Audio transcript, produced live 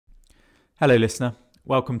Hello, listener.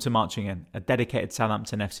 Welcome to Marching In, a dedicated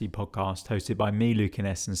Southampton FC podcast hosted by me, Luke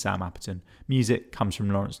Innes, and Sam Apperton. Music comes from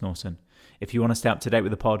Lawrence Norton. If you want to stay up to date with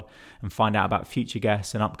the pod and find out about future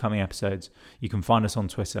guests and upcoming episodes, you can find us on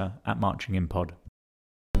Twitter at Marching In Pod.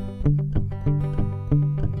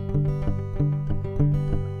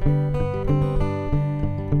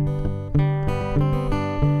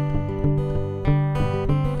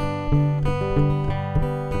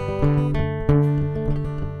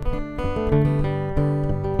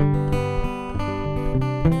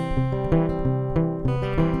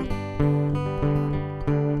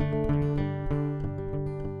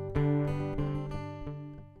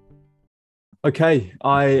 Okay,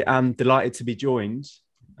 I am delighted to be joined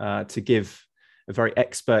to give a very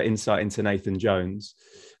expert insight into Nathan Jones,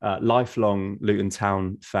 lifelong Luton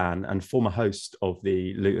Town fan and former host of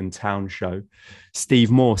the Luton Town show,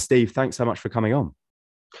 Steve Moore. Steve, thanks so much for coming on.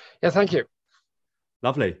 Yeah, thank you.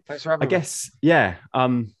 Lovely. Thanks for having me. I guess,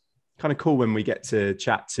 kind of cool when we get to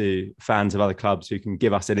chat to fans of other clubs who can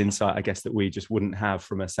give us an insight, I guess, that we just wouldn't have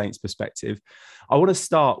from a Saints perspective. I want to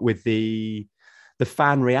start with the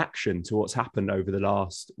fan reaction to what's happened over the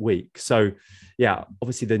last week. So, yeah,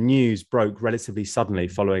 obviously the news broke relatively suddenly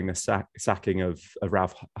following the sacking of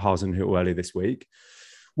Ralph Hasenhüttl earlier this week.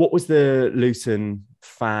 What was the Luton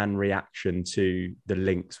fan reaction to the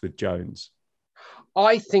links with Jones?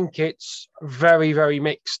 I think it's very, very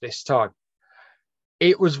mixed this time.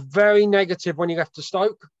 It was very negative when he left to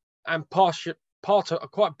Stoke, and quite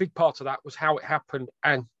a big part of that was how it happened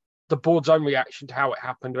and the board's own reaction to how it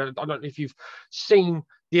happened. I don't know if you've seen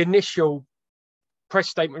the initial press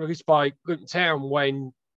statement released by Luton Town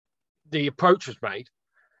when the approach was made.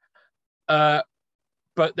 But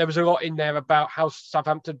there was a lot in there about how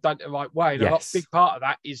Southampton done it the right way. And Yes. a big part of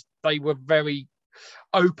that is they were very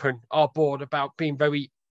open, our board, about being very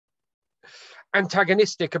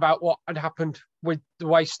antagonistic about what had happened with the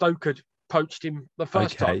way Stoke had poached him the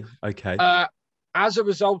first time. Okay. As a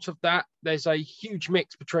result of that, there's a huge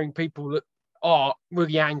mix between people that are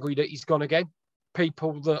really angry that he's gone again,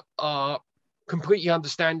 people that are completely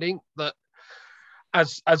understanding that,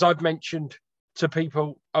 as I've mentioned to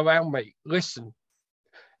people around me, listen,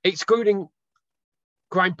 excluding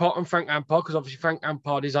Graham Potter and Frank Lampard, because obviously Frank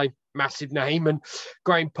Lampard is a massive name, and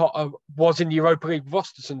Graham Potter was in the Europa League with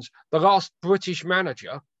Östersund, the last British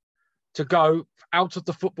manager to go out of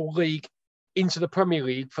the Football League into the Premier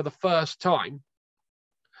League for the first time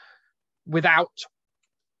without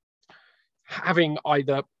having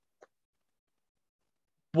either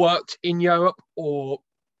worked in Europe or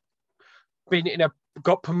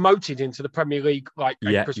got promoted into the Premier League like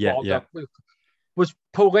Chris Wilder. Was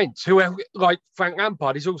Paul Ince, who, like Frank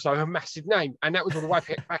Lampard, is also a massive name, and that was all the way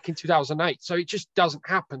back in 2008. So it just doesn't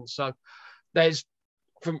happen. So there's,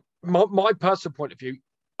 from my personal point of view,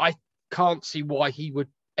 I can't see why he would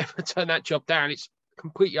ever turn that job down. It's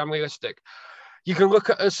completely unrealistic. You can look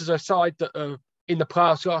at us as a side that are in the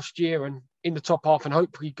playoffs last year and in the top half and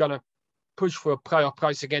hopefully going to push for a playoff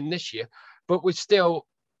place again this year. But we're still,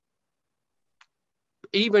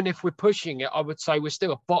 even if we're pushing it, I would say we're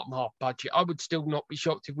still a bottom half budget. I would still not be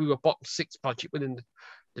shocked if we were bottom six budget within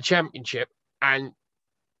the Championship. And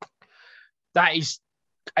that is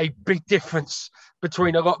a big difference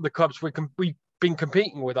between a lot of the clubs we've been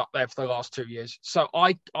competing with up there for the last 2 years. So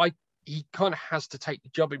he kind of has to take the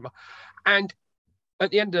job in. And at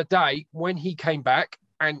the end of the day, when he came back,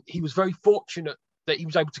 and he was very fortunate that he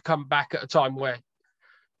was able to come back at a time where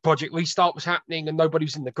Project Restart was happening and nobody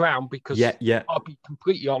was in the ground, because I'll be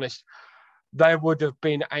completely honest, there would have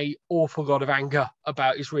been an awful lot of anger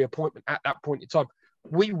about his reappointment at that point in time.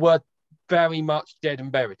 We were very much dead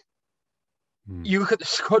and buried. You look at the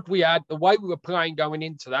squad we had, the way we were playing going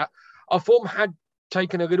into that, our form had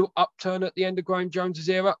taken a little upturn at the end of Graham Jones's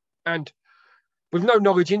era, and with no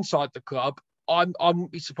knowledge inside the club, I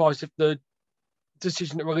wouldn't be surprised if the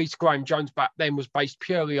decision to release Graham Jones back then was based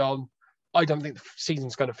purely on, I don't think the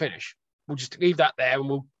season's going to finish. We'll just leave that there,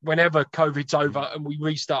 and whenever COVID's over and we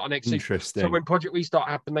restart our next season. So when Project Restart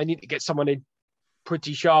happened, they need to get someone in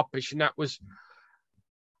pretty sharpish, and that was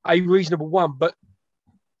a reasonable one. But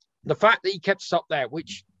the fact that he kept us up there,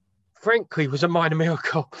 which frankly was a minor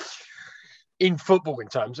miracle in football in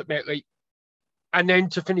terms, admittedly, and then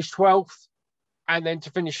to finish 12th and then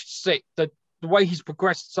to finish 6th, the way he's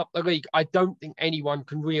progressed up the league, I don't think anyone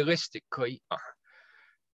can realistically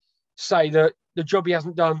say that the job he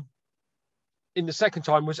hasn't done in the second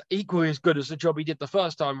time was equally as good as the job he did the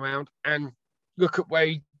first time around. And look at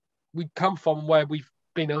where we've come from, where we've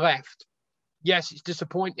been left. Yes, it's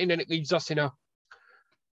disappointing and it leaves us in a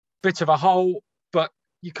bit of a hole, but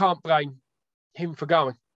you can't blame him for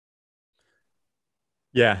going.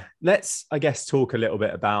 Yeah, let's, I guess, talk a little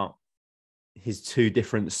bit about his two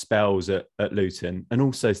different spells at Luton. And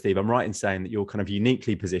also, Steve, I'm right in saying that you're kind of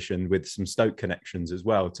uniquely positioned with some Stoke connections as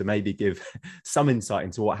well to maybe give some insight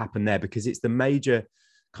into what happened there, because it's the major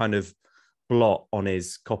kind of blot on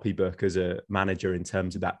his copybook as a manager in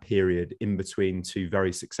terms of that period in between two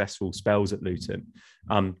very successful spells at Luton.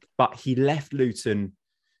 But he left Luton.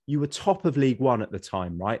 You were top of League One at the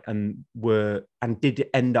time, right? And did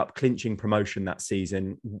end up clinching promotion that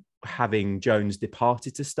season, having Jones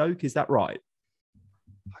departed to Stoke. Is that right?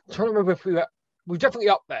 I'm trying to remember if we were definitely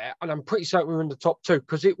up there, and I'm pretty certain we were in the top two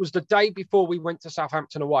because it was the day before we went to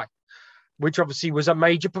Southampton away, which obviously was a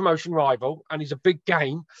major promotion rival and is a big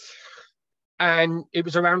game. And it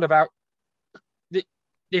was around about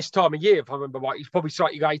this time of year, if I remember right. It's probably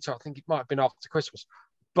slightly later. I think it might have been after Christmas.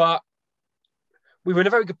 But we were in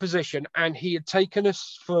a very good position, and he had taken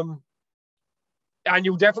us from, and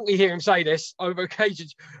you'll definitely hear him say this over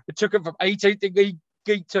occasions, it took him from 18th in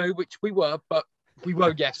League Two, which we were, but we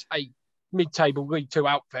were, yes, a mid-table League Two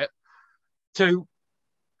outfit, to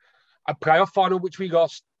a playoff final, which we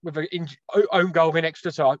lost with an own goal in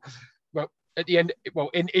extra time. Well, at the end,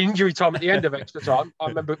 in injury time at the end of extra time, I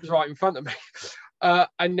remember it was right in front of me.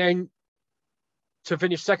 And then to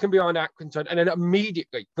finish second behind Accrington, and then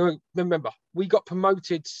immediately, remember, we got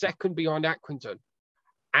promoted second behind Accrington,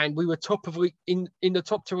 and we were top of in the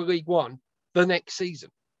top two of League One the next season.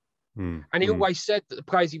 And he always said that the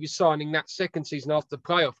players he was signing that second season after the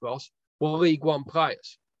playoff loss were League One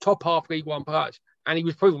players, top half League One players, and he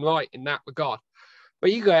was proven right in that regard.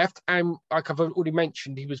 But he left, and like I've already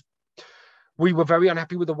mentioned, we were very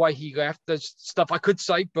unhappy with the way he left. There's stuff I could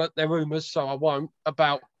say, but they're rumours, so I won't,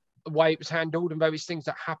 about the way it was handled and various things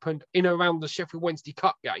that happened in and around the Sheffield Wednesday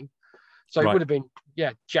Cup game. So It would have been,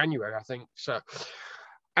 January, I think. So,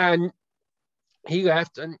 and he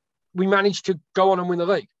left, and we managed to go on and win the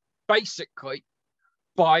league, basically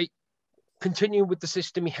by continuing with the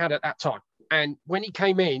system he had at that time. And when he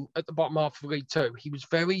came in at the bottom half of League Two, he was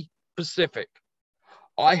very specific.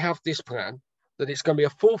 I have this plan that it's going to be a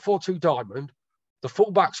 4-4-2 diamond. The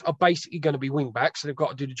fullbacks are basically going to be wing backs, so they've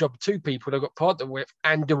got to do the job of two people. They've got to provide the width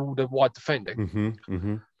and do all the wide defending.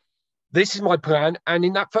 This is my plan. And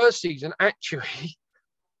in that first season, actually,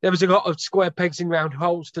 there was a lot of square pegs in round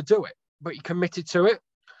holes to do it, but he committed to it.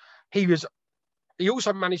 He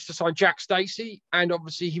also managed to sign Jack Stacey, and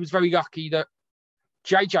obviously he was very lucky that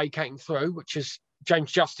JJ came through, which is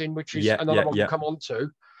James Justin, which is another one we'll come on to,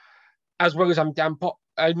 as well as Dan Pop.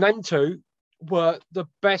 And them two were the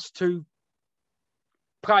best two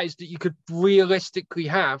players that you could realistically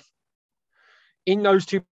have in those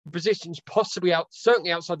two positions, possibly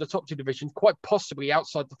certainly outside the top two divisions, quite possibly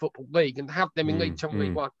outside the Football League, and have them in League Two and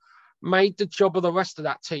League One, made the job of the rest of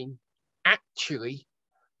that team actually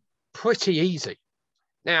pretty easy.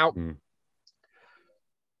 Now,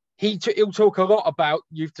 he'll talk a lot about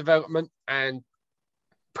youth development and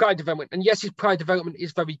player development. And yes, his player development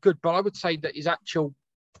is very good, but I would say that his actual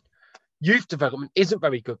youth development isn't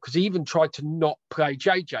very good because he even tried to not play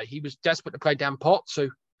JJ. He was desperate to play Dan Potts,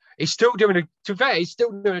 who is still doing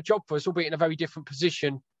a job for us, albeit in a very different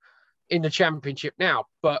position in the Championship now.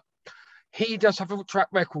 But he does have a track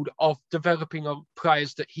record of developing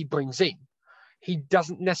players that he brings in. He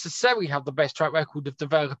doesn't necessarily have the best track record of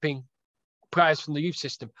developing players from the youth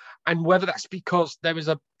system. And whether that's because there is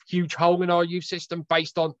a huge hole in our youth system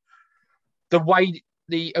based on the way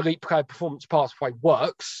the elite player performance pathway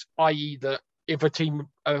works, i.e. that if a team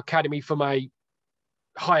academy from a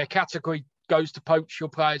higher category goes to poach your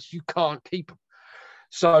players, you can't keep them.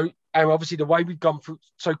 So, and obviously the way we've gone through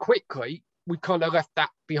so quickly, we kind of left that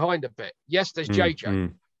behind a bit. Yes, there's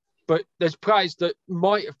JJ, but there's players that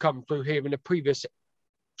might have come through here in the previous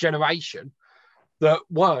generation that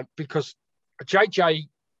weren't, because JJ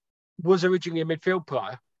was originally a midfield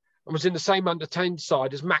player and was in the same under-10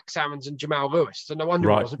 side as Max Aarons and Jamal Lewis. So no wonder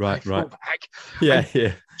he wasn't playing fullback.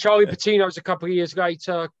 Yeah. Charlie Patino's a couple of years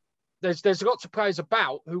later. There's lots of players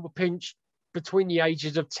about who were pinched between the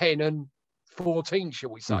ages of 10 and 14,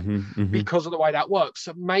 shall we say, because of the way that works.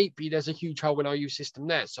 So maybe there's a huge hole in our youth system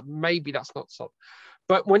there. So maybe that's not so.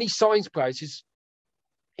 But when he signs players,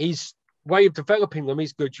 his way of developing them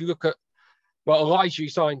is good. You look at, Elijah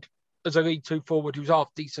signed as a League Two forward who's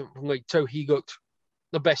half decent from League Two. He looked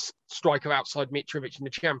the best striker outside Mitrovic in the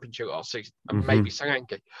Championship last season, and maybe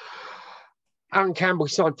Solanke. Aaron Campbell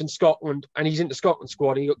signed from Scotland, and he's in the Scotland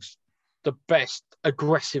squad. He looks the best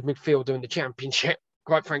aggressive midfielder in the Championship,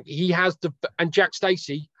 quite frankly. He has and Jack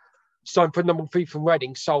Stacey signed for number 3 from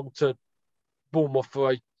Reading, sold to Bournemouth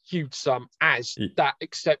for a huge sum as that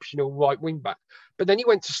exceptional right wing back. But then he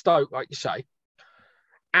went to Stoke, like you say,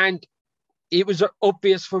 and it was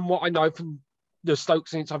obvious from what I know from the Stoke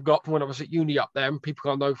since I've got from when I was at uni up there, and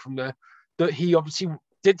people I know from there, that he obviously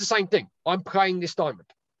did the same thing. I'm playing this diamond.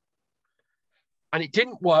 And it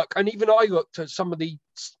didn't work. And even I looked at some of the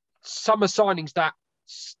summer signings that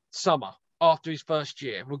summer after his first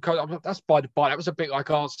year. That's by the by. That was a bit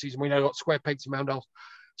like our season. We got square pegs and round holes.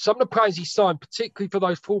 Some of the players he signed, particularly for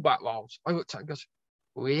those fullback roles, I looked at and goes,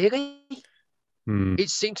 really? It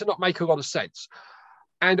seemed to not make a lot of sense.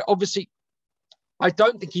 And obviously, I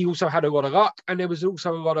don't think he also had a lot of luck. And there was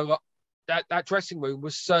also a lot of luck. That dressing room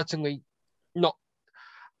was certainly not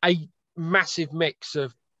a massive mix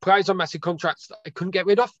of players on massive contracts that I couldn't get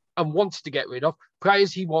rid of and wanted to get rid of,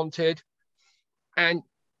 players he wanted. And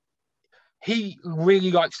he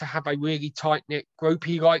really likes to have a really tight-knit group.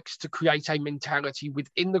 He likes to create a mentality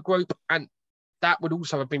within the group. And that would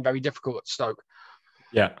also have been very difficult at Stoke.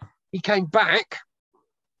 Yeah. He came back.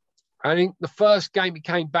 I think the first game he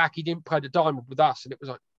came back, he didn't play the diamond with us. And it was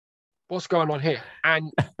like, what's going on here?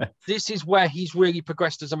 And this is where he's really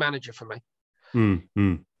progressed as a manager for me.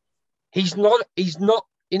 He's not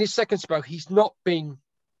in his second spell, he's not been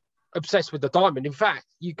obsessed with the diamond. In fact,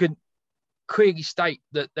 you can clearly state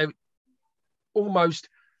that there are almost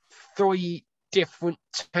 3 different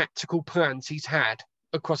tactical plans he's had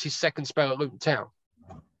across his second spell at Luton Town.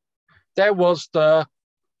 There was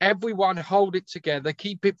everyone hold it together,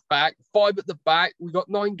 keep it back, 5 at the back. We've got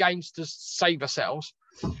 9 games to save ourselves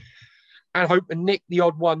and hope to nick the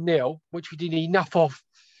odd 1-0, which we did enough of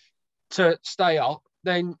to stay up.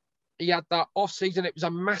 Then he had that off-season. It was a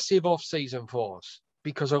massive off-season for us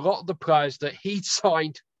because a lot of the players that he'd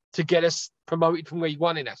signed to get us promoted from League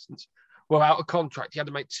One, in essence, were out of contract. He had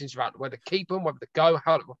to make decisions about whether to keep them, whether to go,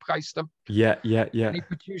 how to replace them. Yeah. And he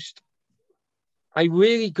produced a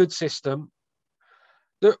really good system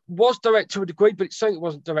that was direct to a degree, but it certainly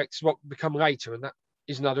wasn't direct to what would become later, and that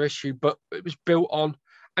is another issue. But it was built on,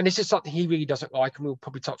 and this is something he really doesn't like, and we'll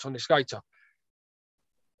probably touch on this later.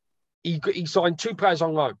 He signed 2 players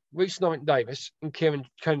on loan, Reece Norton-Davis and Kieran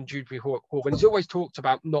Dewsbury-Hall. And he's always talked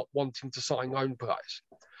about not wanting to sign loan players.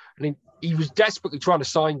 And he was desperately trying to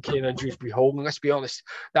sign Kieran Dewsbury-Hall. And let's be honest,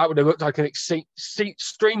 that would have looked like an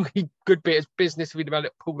extremely good bit of business if he'd have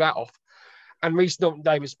pulled that off. And Reece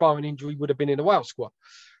Norton-Davis, barring injury, would have been in the Wales squad.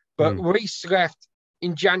 But Reece left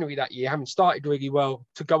in January that year, having started really well,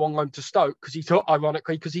 to go on loan to Stoke because he thought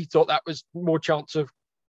that was more chance of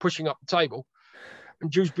pushing up the table. And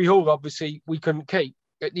Dewsbury-Hall, obviously, we couldn't keep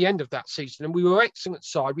at the end of that season. And we were excellent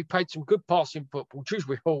side. We played some good passing football.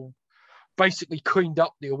 Dewsbury-Hall basically cleaned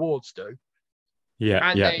up the awards do.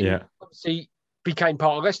 And obviously became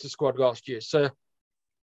part of Leicester squad last year. So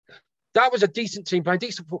that was a decent team playing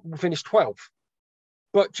decent football, finished 12th.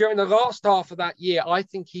 But during the last half of that year, I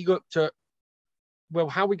think he looked at, well,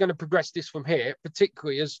 how are we going to progress this from here,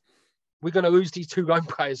 particularly as we're going to lose these 2 loan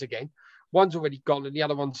players again. One's already gone and the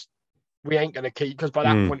other one's we ain't going to keep, because by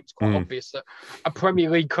that point it's quite obvious that a Premier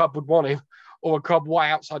League club would want him, or a club way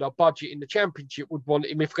outside our budget in the Championship would want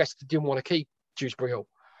him if Leicester didn't want to keep Dewsbury-Hall.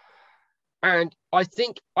 And I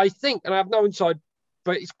think, and I have no insight,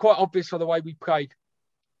 but it's quite obvious for the way we played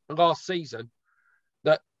last season,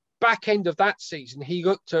 that back end of that season, he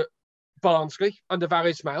looked at Barnsley under Val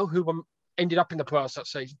Ismail, who ended up in the playoffs that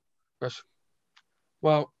season.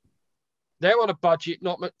 Well, they're on a budget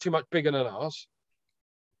not too much bigger than ours.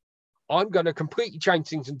 I'm going to completely change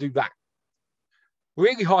things and do that.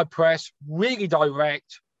 Really high press, really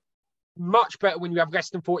direct, much better when you have less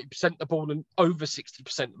than 40% of the ball than over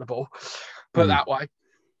 60% of the ball, put it that way.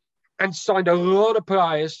 And signed a lot of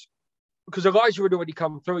players, because Elijah had already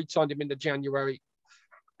come through. He'd signed him in the January,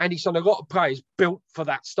 and he signed a lot of players built for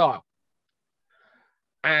that style.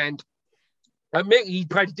 And admittedly, he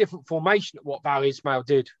played a different formation at what Val Ismail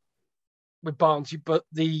did with Barnsley, but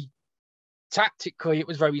tactically, it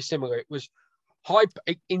was very similar. It was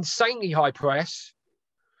insanely high press,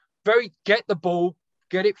 get the ball,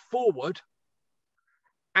 get it forward,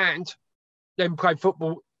 and then play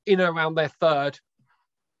football in and around their third,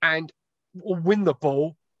 and win the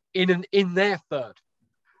ball in their third.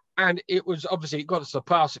 And it was obviously, it got us the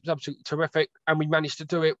pass. It was absolutely terrific, and we managed to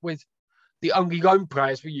do it with the only loan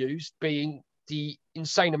players we used being the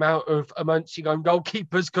insane amount of emergency loan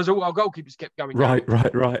goalkeepers, because all our goalkeepers kept going down.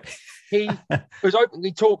 Right. He was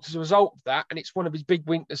openly talked as a result of that, and it's one of his big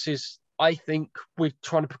weaknesses, I think, with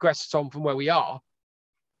trying to progress us on from where we are,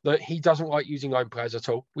 that he doesn't like using loan players at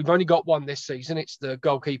all. We've only got one this season. It's the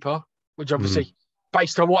goalkeeper, which obviously,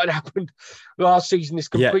 based on what had happened last season, is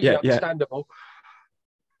completely understandable.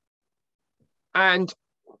 And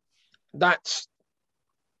that's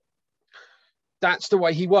the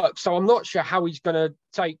way he works. So I'm not sure how he's going to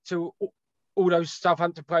take to all those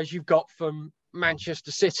Southampton players you've got from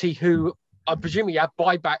Manchester City, who I presume you have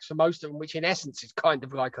buybacks for most of them, which in essence is kind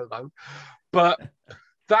of like a loan. But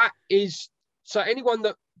that is, so anyone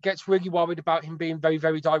that gets really worried about him being very,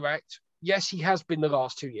 very direct, yes, he has been the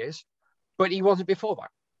last 2 years, but he wasn't before that.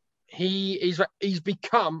 He's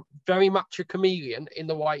become very much a chameleon in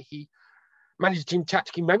the way he manages the team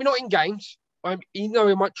tactically, maybe not in games. He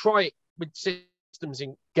might try it with systems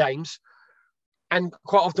in games, and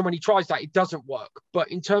quite often when he tries that, it doesn't work.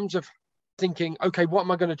 But in terms of thinking, okay, what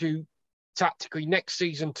am I going to do tactically next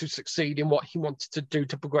season to succeed in what he wanted to do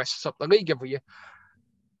to progress us up the league every year,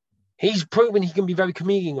 he's proven he can be very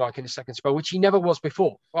chameleon-like in the second spell, which he never was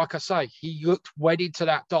before. Like I say, he looked wedded to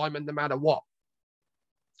that diamond no matter what.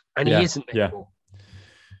 And he isn't anymore.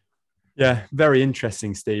 Yeah, very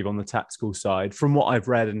interesting, Steve, on the tactical side. From what I've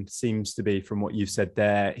read and seems to be from what you've said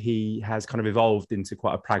there, he has kind of evolved into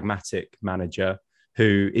quite a pragmatic manager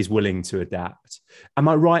who is willing to adapt. Am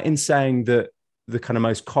I right in saying that the kind of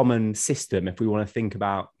most common system, if we want to think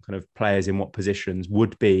about kind of players in what positions,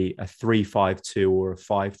 would be a 3-5-2 or a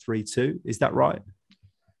 5-3-2? Is that right?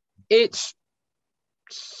 It's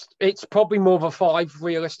probably more of a 5,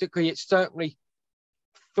 realistically. It's certainly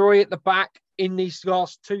 3 at the back in these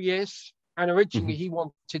last 2 years. And originally he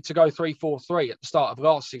wanted to go 3-4-3 at the start of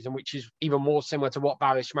last season, which is even more similar to what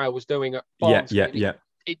Barry Schmale was doing at Barnes.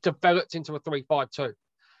 It developed into a 3-5-2.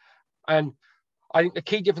 And I think the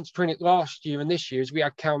key difference between it last year and this year is we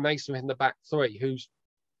had Cal Naismith in the back 3, who's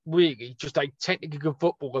really just a technically good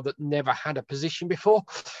footballer that never had a position before.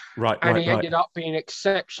 And he ended up being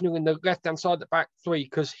exceptional in the left-hand side of the back 3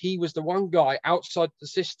 because he was the one guy outside the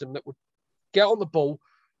system that would get on the ball,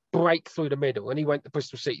 break through the middle, and he went to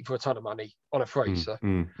Bristol City for a ton of money on a free.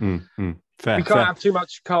 Fair, we can't have too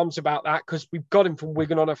much qualms about that because we've got him from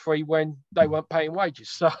Wigan on a free when they weren't paying wages.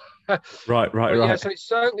 So right. Yeah, so it's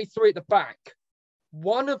certainly 3 at the back.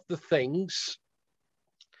 One of the things,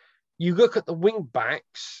 you look at the wing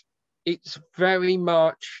backs, it's very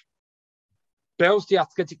much Bell's the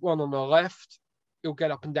athletic one on the left. He'll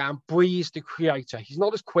get up and down. Bree is the creator. He's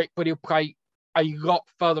not as quick, but he'll play a lot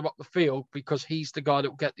further up the field because he's the guy that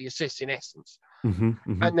will get the assists in essence.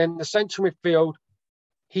 And then the central midfield,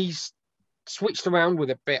 he's switched around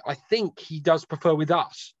with a bit. I think he does prefer with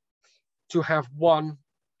us to have one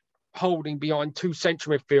holding behind 2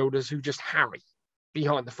 central midfielders who just harry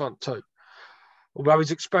behind the front 2. Although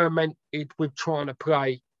he's experimented with trying to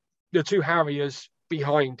play the 2 harriers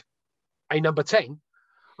behind a number 10,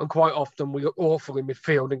 and quite often we look awful in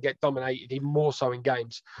midfield and get dominated even more so in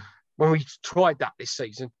games. When we tried that this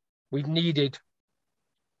season, we needed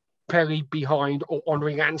Perry behind or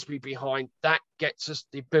Henri Lansbury behind. That gets us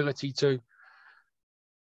the ability to,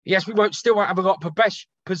 yes, we won't have a lot of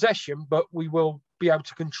possession, but we will be able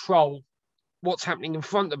to control what's happening in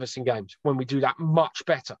front of us in games when we do that much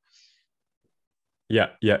better.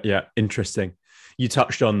 Yeah. Interesting. You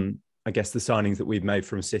touched on, I guess, the signings that we've made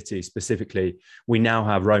from City specifically. We now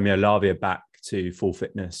have Romeo Lavia back to full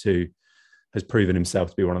fitness, who has proven himself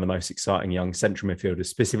to be one of the most exciting young central midfielders,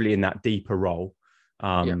 specifically in that deeper role,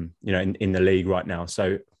 in the league right now.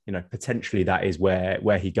 So, potentially that is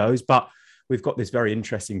where he goes. But we've got this very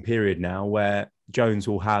interesting period now where Jones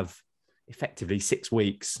will have effectively 6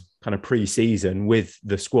 weeks kind of pre-season with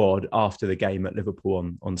the squad after the game at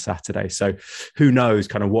Liverpool on Saturday. So who knows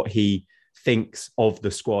kind of what he thinks of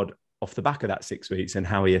the squad off the back of that 6 weeks and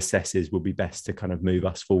how he assesses will be best to kind of move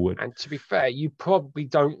us forward. And to be fair, you probably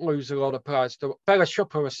don't lose a lot of players. Bella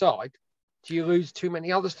Shopper aside, do you lose too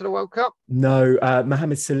many others to the World Cup? No,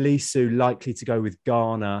 Mohamed Salisu likely to go with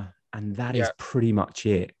Ghana, and that is pretty much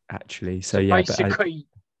it, actually. So basically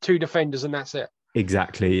 2 defenders and that's it.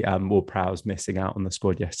 Exactly. Ward-Prowse missing out on the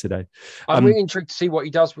squad yesterday. I'm really intrigued to see what he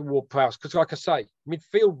does with Ward-Prowse because, like I say,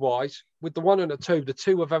 midfield-wise, with the 1 and the 2, the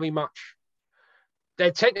 2 are very much,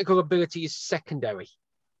 their technical ability is secondary.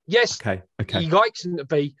 Yes, okay. He likes them to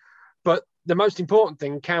be, but the most important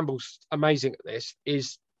thing, Campbell's amazing at this,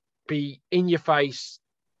 is be in your face,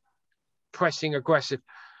 pressing, aggressive.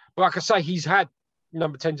 But like I say, he's had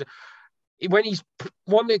number 10s. When he's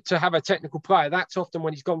wanted to have a technical player, that's often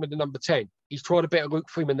when he's gone with the number 10. He's tried a bit of Luke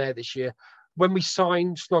Freeman there this year. When we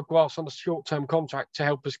signed Snodgrass on a short-term contract to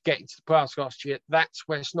help us get into the playoffs last year, that's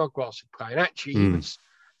where Snodgrass would play. And actually, he was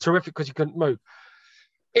terrific because he couldn't move.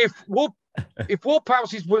 If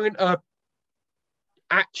Ward-Prowse is willing to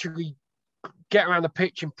actually get around the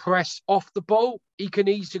pitch and press off the ball, he can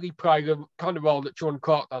easily play the kind of role that Jordan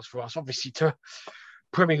Clark does for us, obviously to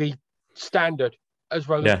Premier League standard as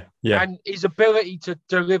well. Yeah. And his ability to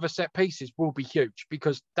deliver set pieces will be huge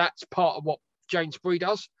because that's part of what James Bree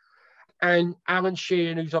does. And Alan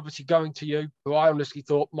Sheehan, who's obviously going to you, who I honestly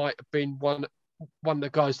thought might have been one of the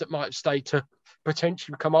guys that might have stayed to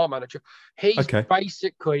potentially become our manager. He's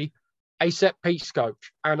basically a set piece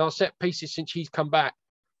coach, and our set pieces since he's come back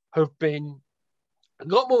have been a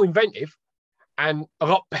lot more inventive and a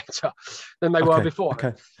lot better than they were before.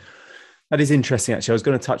 Okay. That is interesting, actually. I was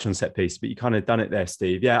going to touch on set piece, but you kind of done it there,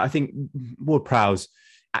 Steve. Yeah, I think Ward-Prowse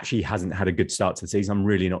actually hasn't had a good start to the season. I'm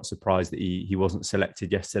really not surprised that he wasn't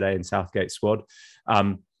selected yesterday in Southgate's squad.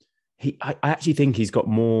 I actually think he's got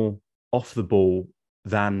more off the ball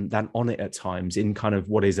than on it at times, in kind of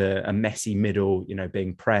what is a messy middle,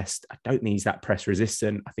 being pressed. I don't think he's that press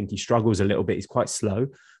resistant. I think he struggles a little bit. He's quite slow,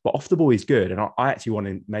 but off the ball he's good. And I actually want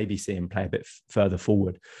to maybe see him play a bit further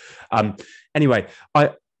forward. Anyway,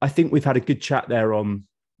 I think we've had a good chat there on,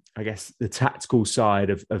 I guess, the tactical side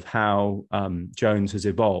of how Jones has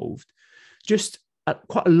evolved. Just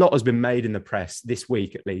quite a lot has been made in the press this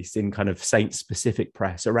week, at least in kind of Saints-specific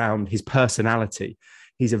press, around his personality.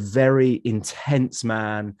 He's a very intense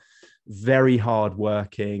man, very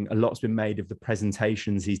hardworking. A lot's been made of the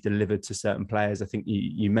presentations he's delivered to certain players. I think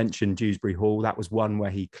you mentioned Dewsbury Hall. That was one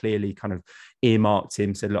where he clearly kind of earmarked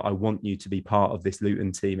him, said, look, I want you to be part of this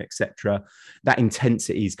Luton team, etc. That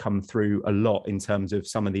intensity's come through a lot in terms of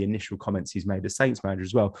some of the initial comments he's made as Saints manager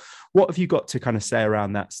as well. What have you got to kind of say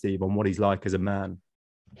around that, Steve, on what he's like as a man?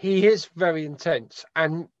 He is very intense.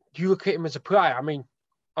 And you look at him as a player. I mean,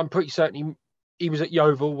 I'm pretty certain he was at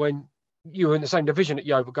Yeovil when you were in the same division at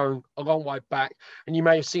Yeovil, going a long way back, and you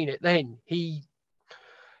may have seen it then. He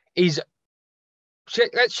is,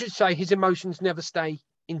 let's just say, his emotions never stay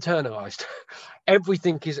internalised.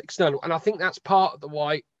 Everything is external. And I think that's part of the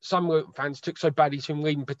why some Luton fans took so badly to him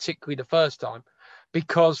leaving, particularly the first time,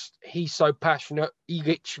 because he's so passionate. He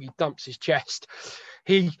literally dumps his chest.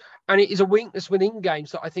 And it is a weakness within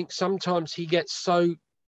games that I think sometimes he gets so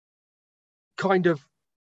kind of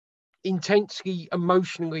intensely,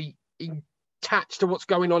 emotionally attached to what's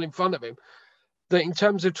going on in front of him, that in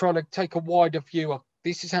terms of trying to take a wider view of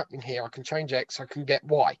this is happening here, I can change X, I can get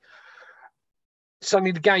Y.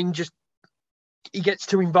 Suddenly the game he gets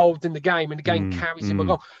too involved in the game, and the game carries him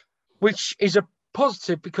along, which is a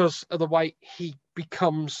positive because of the way he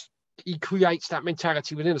creates that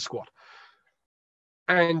mentality within a squad.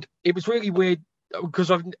 And it was really weird because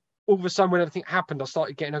all of a sudden, when everything happened, I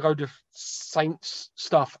started getting a load of Saints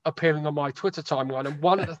stuff appearing on my Twitter timeline. And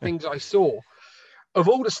one of the things I saw, of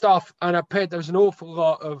all the stuff, and there was an awful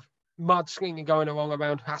lot of mudslinging going on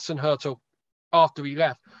around Hassan Hurtel after he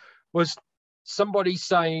left, was somebody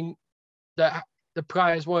saying that the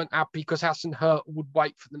players weren't happy because Hassan Hurtel would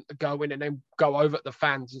wait for them to go in and then go over at the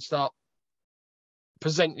fans and start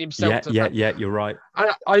presenting himself to them. Yeah, you're right.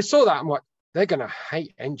 And I saw that, I'm like, they're going to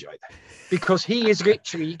hate NJ because he is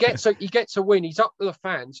literally, he gets a win. He's up to the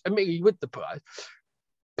fans, immediately with the players,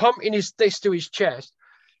 pumping his fist to his chest.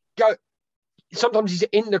 Sometimes he's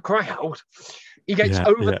in the crowd. He gets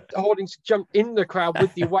holding to jump in the crowd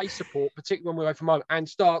with the away support, particularly when we're away from home, and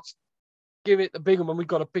starts giving it the big one when we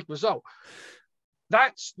got a big result.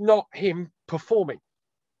 That's not him performing.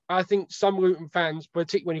 I think some Luton fans,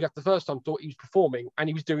 particularly when he got the first time, thought he was performing, and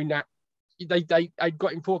he was doing that. They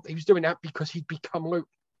got him thought he was doing that because he'd become Luton.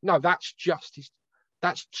 No, that's just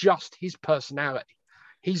his personality.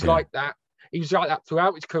 He's like that. He was like that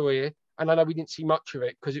throughout his career, and I know we didn't see much of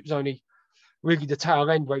it because it was only really the tail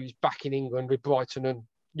end where he was back in England with Brighton and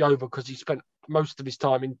Yeovil because he spent most of his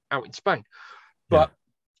time out in Spain. But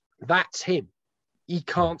that's him. He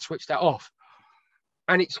can't switch that off.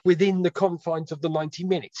 And it's within the confines of the 90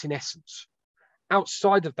 minutes, in essence.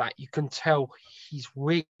 Outside of that, you can tell he's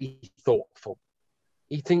really thoughtful.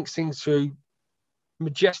 He thinks things through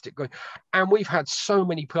majestically. And we've had so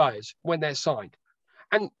many players when they're signed,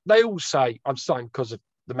 and they all say, I'm signed because of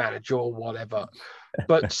the manager or whatever.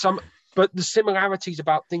 But the similarities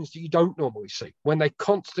about things that you don't normally see when they're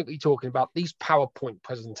constantly talking about these PowerPoint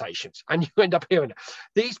presentations, and you end up hearing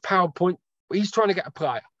these PowerPoint, he's trying to get a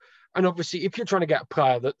player. And obviously, if you're trying to get a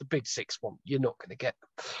player that the big six want, you're not going to get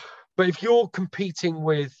them. But if you're competing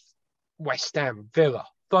with West Ham, Villa,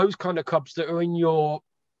 those kind of clubs that are in your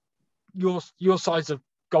size of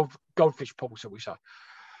goldfish pool, so we say,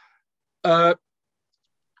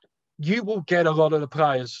 you will get a lot of the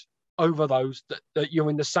players over those that you're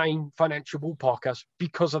in the same financial ballpark as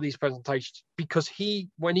because of these presentations. Because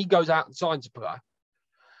when he goes out and signs a player,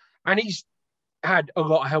 and he's had a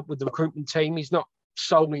lot of help with the recruitment team, he's not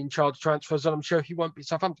solely in charge of transfers, and I'm sure he won't be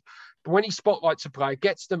Southampton. But when he spotlights a player,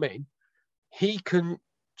 gets them in, he can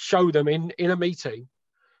show them in a meeting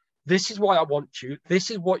this is why I want you.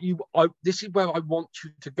 This is this is where I want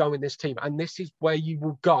you to go in this team, and this is where you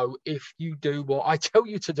will go if you do what I tell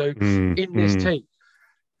you to do in this team.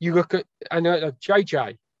 You look at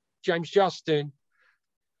JJ, James Justin,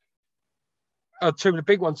 two of the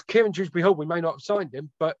big ones. Kieran Dewsbury-Hall, we may not have signed him,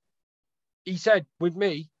 but he said, with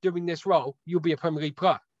me doing this role, you'll be a Premier League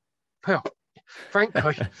player. Well,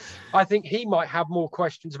 frankly, I think he might have more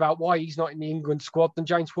questions about why he's not in the England squad than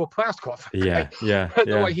James Ward-Prowse squad. Yeah.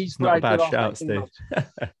 The way he's not a bad shout, Steve.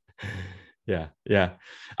 Yeah.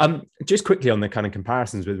 Just quickly on the kind of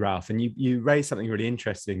comparisons with Ralph, and you raised something really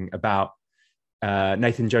interesting about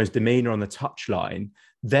Nathan Jones' demeanour on the touchline.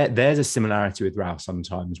 There's a similarity with Ralph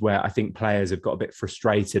sometimes, where I think players have got a bit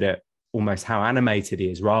frustrated at almost how animated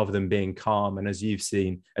he is, rather than being calm and, as you've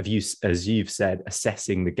said,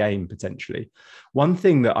 assessing the game potentially. One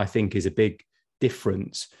thing that I think is a big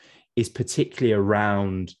difference is particularly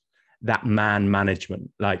around that man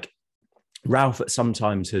management. Like, Ralph at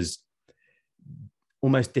sometimes has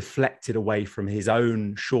almost deflected away from his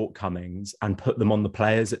own shortcomings and put them on the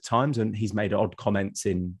players at times, and he's made odd comments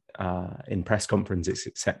in press conferences,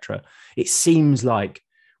 etc. It seems like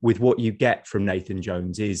with what you get from Nathan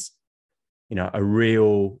Jones is, a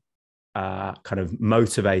real kind of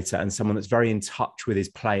motivator and someone that's very in touch with his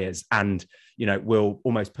players, and will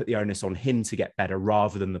almost put the onus on him to get better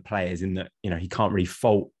rather than the players, in that he can't really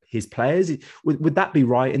fault his players. Would that be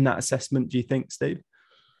right in that assessment, do you think, Steve?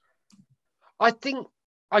 I think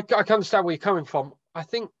I can understand where you're coming from. I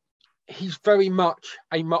think he's very much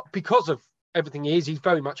because of everything he is, he's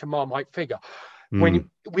very much a Marmite figure. When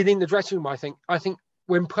within the dressing room, I think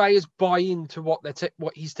when players buy into what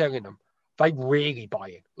he's telling them, they really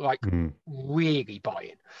buy in, really buy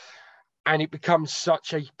in. And it becomes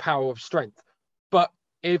such a power of strength. But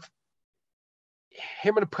if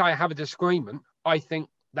him and a player have a disagreement, I think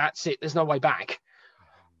that's it. There's no way back.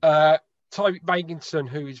 Tyreek Baginson,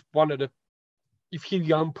 who is one of the few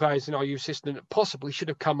young players in our youth system that possibly should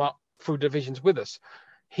have come up through divisions with us,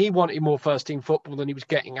 he wanted more first team football than he was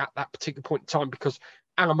getting at that particular point in time, because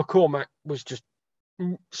Alan McCormack was just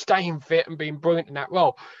staying fit and being brilliant in that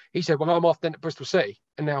role. He said, well, I'm off then at Bristol City,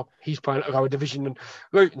 and now he's playing at a lower division than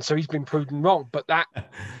Luton, so he's been proven wrong. But that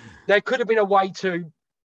there could have been a way to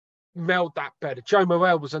meld that better. Joe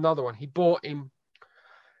Morrell was another one. He bought him,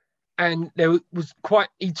 and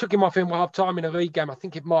he took him off in half time in a league game. I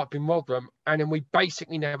think it might have been Rotherham, and then we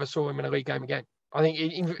basically never saw him in a league game again. I think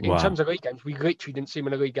in terms of league games, we literally didn't see him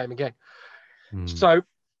in a league game again. So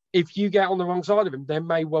if you get on the wrong side of him, there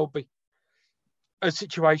may well be a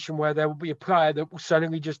situation where there will be a player that will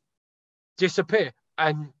suddenly just disappear,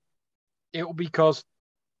 and it will be because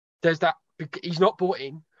he's not bought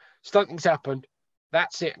in, something's happened,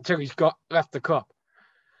 that's it, until he's left the club.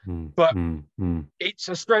 But it's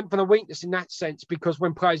a strength and a weakness in that sense, because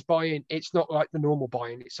when players buy in, it's not like the normal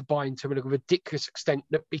buy-in. It's a buy-in to a ridiculous extent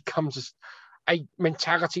that becomes a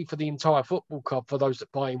mentality for the entire football club for those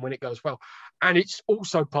that buy in when it goes well. And it's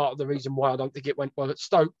also part of the reason why I don't think it went well at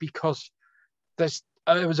Stoke, because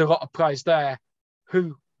there was a lot of players there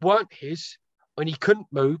who weren't his, and he couldn't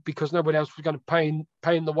move because nobody else was going to pay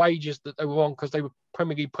him the wages that they were on, because they were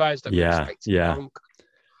Premier League players that were expected.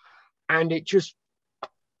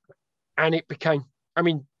 And it became, I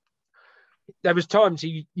mean, there was times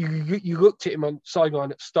you looked at him on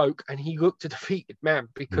sideline at Stoke, and he looked a defeated man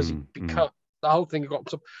because the whole thing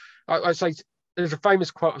got. I say there's a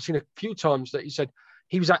famous quote I've seen a few times that he said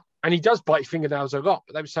he was at, and he does bite his fingernails a lot,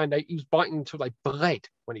 but they were saying that he was biting until they bled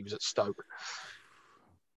when he was at Stoke.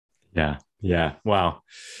 Yeah. Wow.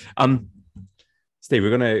 Steve,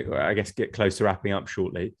 we're going to, I guess, get close to wrapping up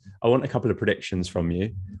shortly. I want a couple of predictions from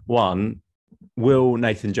you. One, will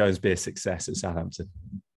Nathan Jones be a success at Southampton?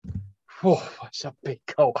 Oh, that's a big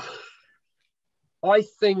goal. I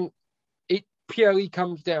think it purely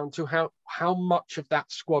comes down to how much of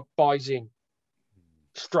that squad buys in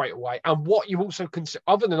straight away, and what you also consider,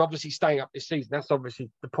 other than obviously staying up this season. That's obviously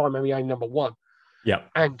the primary aim, number one. Yeah.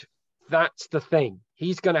 And that's the thing.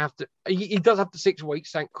 He's going to have to, he does have the 6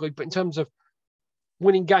 weeks, thankfully, but in terms of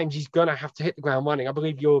winning games, he's going to have to hit the ground running. I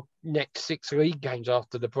believe your next 6 league games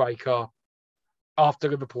after the break are, after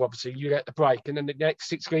Liverpool, obviously, you get the break, and then the next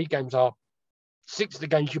 6 league games are 6 of the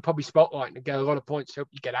games you probably spotlight and get a lot of points to help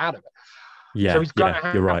you get out of it. Yeah, so he's going to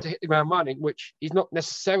have to hit the ground running, which is not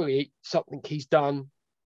necessarily something he's done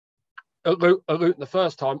at Luton the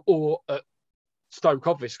first time or at Stoke,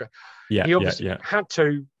 obviously. Yeah, he obviously had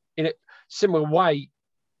to in a similar way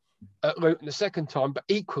at Luton the second time, but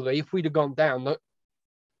equally, if we'd have gone down,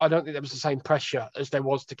 I don't think there was the same pressure as there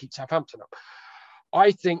was to keep Southampton up.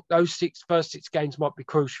 I think those first six games might be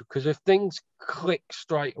crucial, because if things click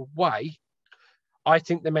straight away, I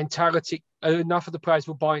think the mentality, enough of the players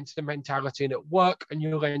will buy into the mentality and it'll work, and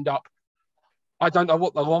you'll end up, I don't know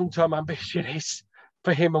what the long-term ambition is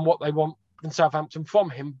for him and what they want in Southampton from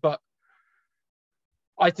him, but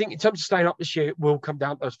I think in terms of staying up this year, it will come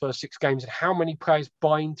down to those first 6 games and how many players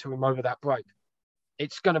buy into him over that break.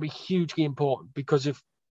 It's going to be hugely important, because if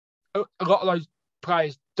a lot of those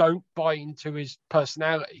players don't buy into his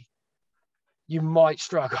personality, you might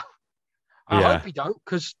struggle. I hope he don't,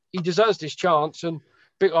 because he deserves this chance. And a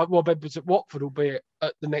bit like Rob Edwards at Watford will be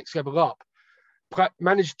at the next level up.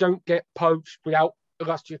 Managers don't get poached without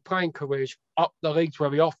illustrious playing careers up the leagues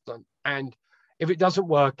very often. And if it doesn't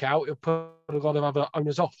work out, it'll put a lot of other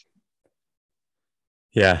owners off.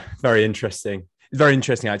 Yeah, very interesting. Very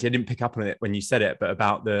interesting, actually. I didn't pick up on it when you said it, but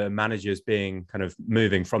about the managers being kind of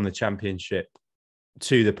moving from the Championship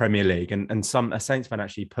to the Premier League. And a Saints fan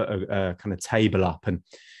actually put a kind of table up, and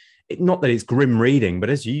not that it's grim reading, but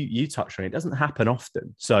as you touched on, it doesn't happen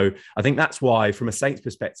often. So I think that's why, from a Saints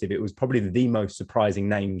perspective, it was probably the most surprising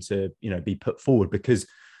name to be put forward, because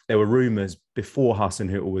there were rumours before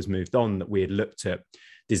Hasenhüttl was moved on that we had looked at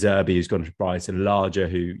De Zerbi, who's gone to Brighton, Larger,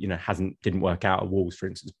 who didn't work out at Wolves, for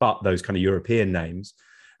instance, but those kind of European names,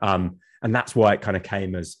 and that's why it kind of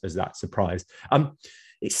came as that surprise.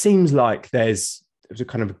 It seems like there's a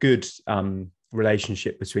kind of good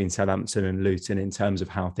relationship between Southampton and Luton in terms of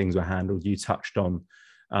how things were handled. You touched on,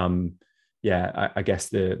 I guess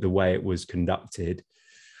the way it was conducted.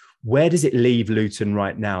 Where does it leave Luton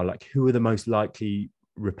right now? Like, who are the most likely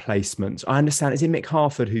replacements? I understand it's in Mick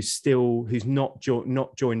Harford, who's not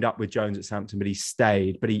joined up with Jones at Southampton, but he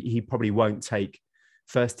stayed. But he probably won't take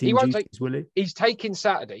first team duties, will he? He's taking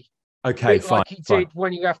Saturday. Okay, fine. Like he did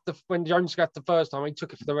when Jones left the first time, he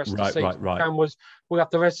took it for the rest of the season. Right. The plan was, we'll have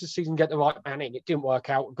the rest of the season get the right man in. It didn't work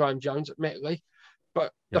out with Graham Jones, admittedly,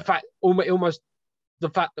 but the fact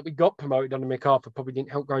that we got promoted under Mick Harford probably didn't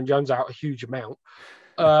help Graham Jones out a huge amount.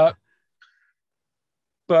 But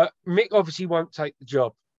Mick obviously won't take the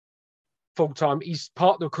job full time. He's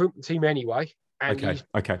part of the recruitment team anyway, and he's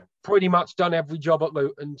pretty much done every job at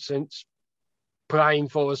Luton since playing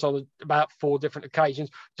for us on about 4 different occasions,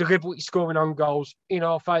 deliberately scoring on goals in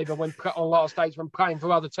our favour when on last days when playing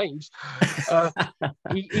for other teams.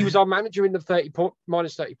 He was our manager in the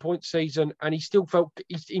minus 30 point season, and he still felt,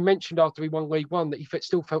 he mentioned after he won League One that he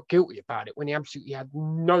still felt guilty about it when he absolutely had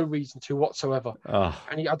no reason to whatsoever. And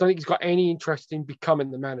I don't think he's got any interest in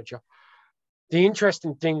becoming the manager. The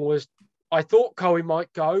interesting thing was, I thought Cohen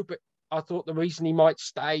might go, but I thought the reason he might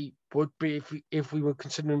stay would be if we were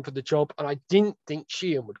considering for the job, and I didn't think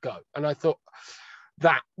Sheehan would go. And I thought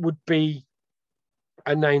that would be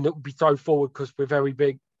a name that would be thrown forward, because we're very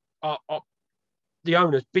big. The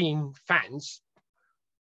owners, being fans,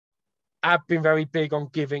 have been very big on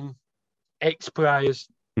giving ex-players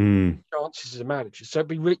chances as a manager. So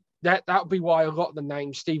that would be why a lot of the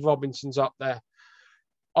names, Steve Robinson's up there,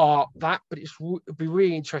 are that, but it'd be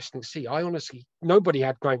really interesting to see. I honestly, nobody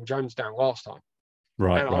had Graham Jones down last time.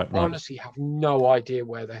 I honestly have no idea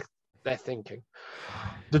where they're thinking.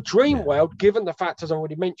 The dream world, given the fact, as I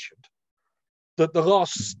already mentioned, that the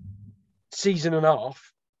last season and a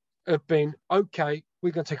half have been, okay,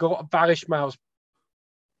 we're going to take a lot of Balish Mail's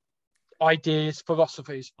ideas,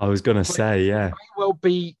 philosophies. I was going to say, yeah. It may well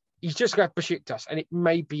be, he's just got Besiktas, and it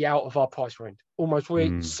may be out of our price range. Almost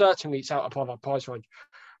certainly it's out of our price range.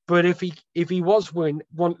 But if he was wanting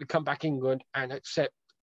to come back England and accept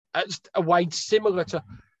a wage similar to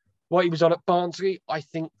what he was on at Barnsley, I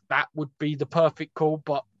think that would be the perfect call.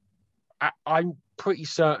 But I'm pretty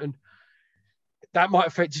certain that might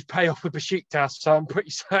affect his payoff with Besiktas. So I'm pretty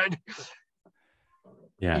certain.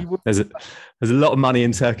 Yeah, there's a lot of money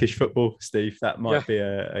in Turkish football, Steve. That might be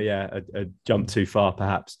a jump too far,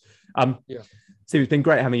 perhaps. Steve, it's been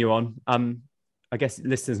great having you on. I guess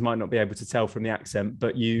listeners might not be able to tell from the accent,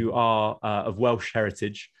 but you are of Welsh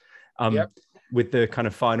heritage. With the kind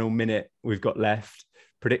of final minute we've got left,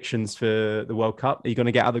 predictions for the World Cup. Are you going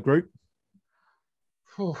to get out of the group?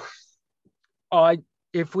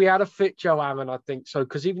 If we had a fit Joe Allen, I think so.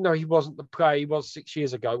 Because even though he wasn't the player he was 6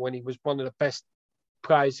 years ago, when he was one of the best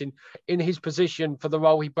players in his position for the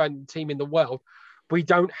role he played in the team in the world, we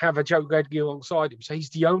don't have a Joe Ledley alongside him. So he's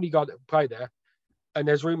the only guy that will play there. And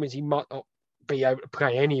there's rumours he might not be able to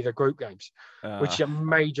play any of the group games, which is a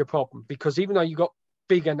major problem, because even though you got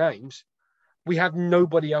bigger names, we have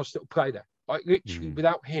nobody else that will play there. Like literally,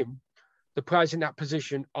 without him, the players in that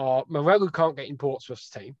position are Morel, who can't get in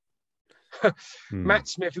Portsmouth's team, Matt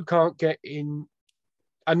Smith, who can't get in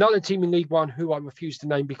another team in League One, who I refuse to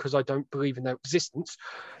name because I don't believe in their existence,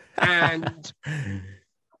 and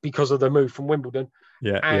because of the move from Wimbledon,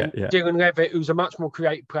 Yeah, And Dylan Levitt, who's a much more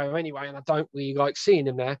creative player anyway, and I don't really like seeing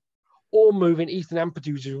him there, or moving Ethan Ampadu,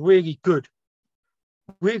 who's a really good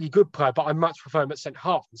player, but I much prefer him at centre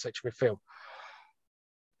half than central midfield.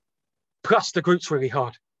 Plus, the group's really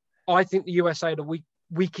hard. I think the USA are the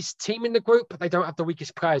weakest team in the group, but they don't have the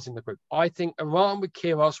weakest players in the group. I think Iran with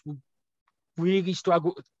Kyrgios will really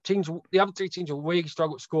struggle. The other two teams will really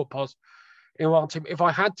struggle to score pos in Iran team. If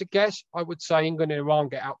I had to guess, I would say England and Iran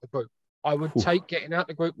get out the group. I would take getting out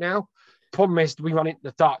the group now. Problem is, we run into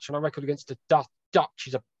the Dutch, and our record against the Dutch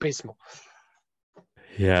is abysmal.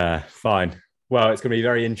 Yeah, fine. Well, it's going to be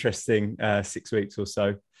very interesting 6 weeks or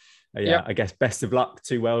so. I guess best of luck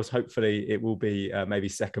to Wales. Hopefully it will be maybe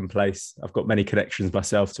second place. I've got many connections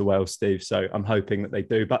myself to Wales, Steve, so I'm hoping that they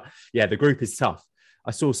do. But yeah, the group is tough.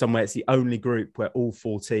 I saw somewhere it's the only group where all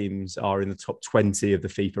 4 teams are in the top 20 of the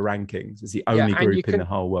FIFA rankings. It's the only group in the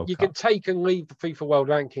whole World Cup. You can take and leave the FIFA World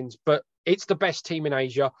Rankings, but it's the best team in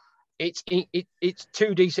Asia. It's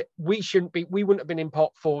too decent. We wouldn't have been in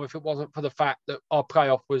pot 4 if it wasn't for the fact that our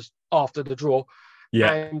playoff was after the draw.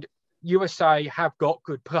 Yeah. And USA have got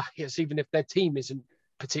good players, even if their team isn't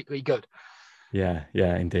particularly good. Yeah,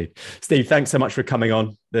 indeed. Steve, thanks so much for coming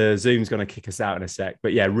on. The Zoom's going to kick us out in a sec,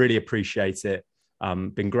 but yeah, really appreciate it.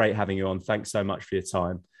 Been great having you on. Thanks so much for your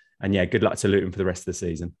time. And yeah, good luck to Luton for the rest of the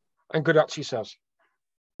season. And good luck to yourselves.